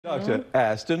Dr.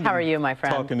 Ashton. How are you, my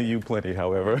friend? Talking to you plenty,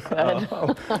 however. Good.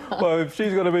 Well, if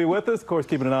she's going to be with us, of course,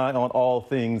 keeping an eye on all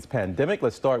things pandemic.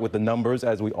 Let's start with the numbers,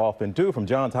 as we often do, from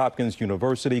Johns Hopkins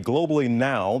University. Globally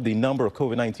now, the number of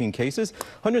COVID-19 cases,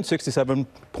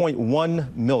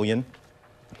 167.1 million.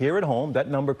 Here at home, that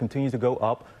number continues to go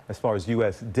up as far as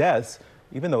U.S. deaths,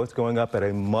 even though it's going up at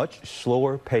a much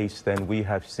slower pace than we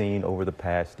have seen over the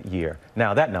past year.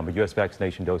 Now, that number, U.S.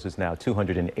 vaccination doses now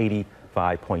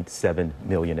 285.7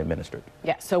 million administered.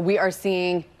 Yeah, so we are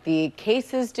seeing the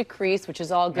cases decrease, which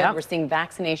is all good. Yep. We're seeing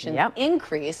vaccinations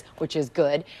increase, which is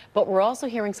good. But we're also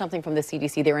hearing something from the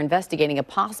CDC. They're investigating a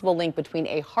possible link between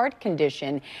a heart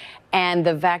condition and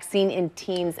the vaccine in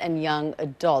teens and young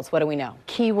adults. What do we know?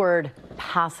 Keyword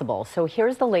possible. So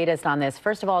here's the latest on this.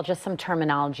 First of all, just some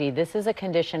terminology. This is a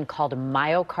condition called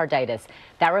myocarditis.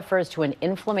 That refers to an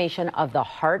inflammation of the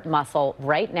heart muscle.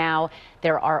 Right now,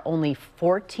 there are only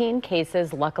 14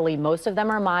 cases. Luckily, most of them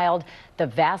are mild. The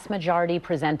vast majority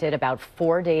presented about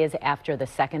 4 days after the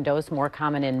second dose, more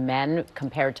common in men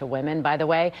compared to women, by the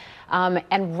way.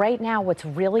 And right now, what's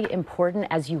really important,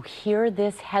 as you hear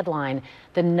this headline,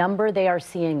 the number they are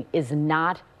seeing is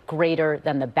not greater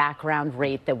than the background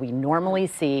rate that we normally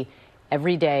see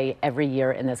every day, every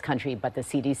year in this country, but the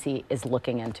CDC is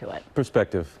looking into it.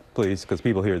 Perspective, please, because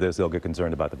people hear this, they'll get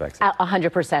concerned about the vaccine.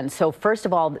 100%. So first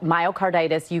of all,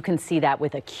 myocarditis, you can see that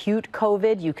with acute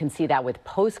COVID. You can see that with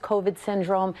post-COVID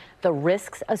syndrome. The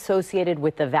risks associated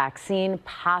with the vaccine,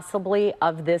 possibly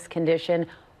of this condition,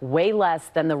 way less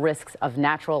than the risks of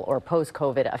natural or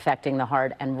post-COVID affecting the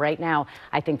heart. And right now,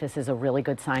 I think this is a really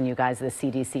good sign, you guys, the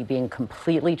CDC being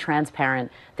completely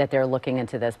transparent that they're looking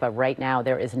into this. But right now,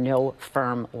 there is no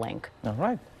firm link. All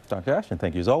right. Dr. Ashton,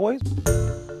 thank you as always.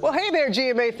 Well, hey there,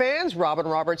 GMA fans. Robin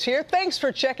Roberts here. Thanks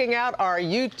for checking out our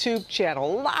YouTube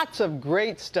channel. Lots of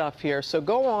great stuff here. So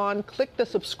go on, click the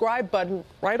subscribe button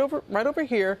right over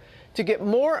here to get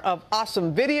more of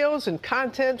awesome videos and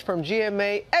content from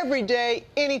GMA every day,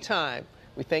 anytime.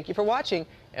 We thank you for watching,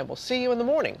 and we'll see you in the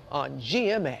morning on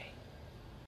GMA.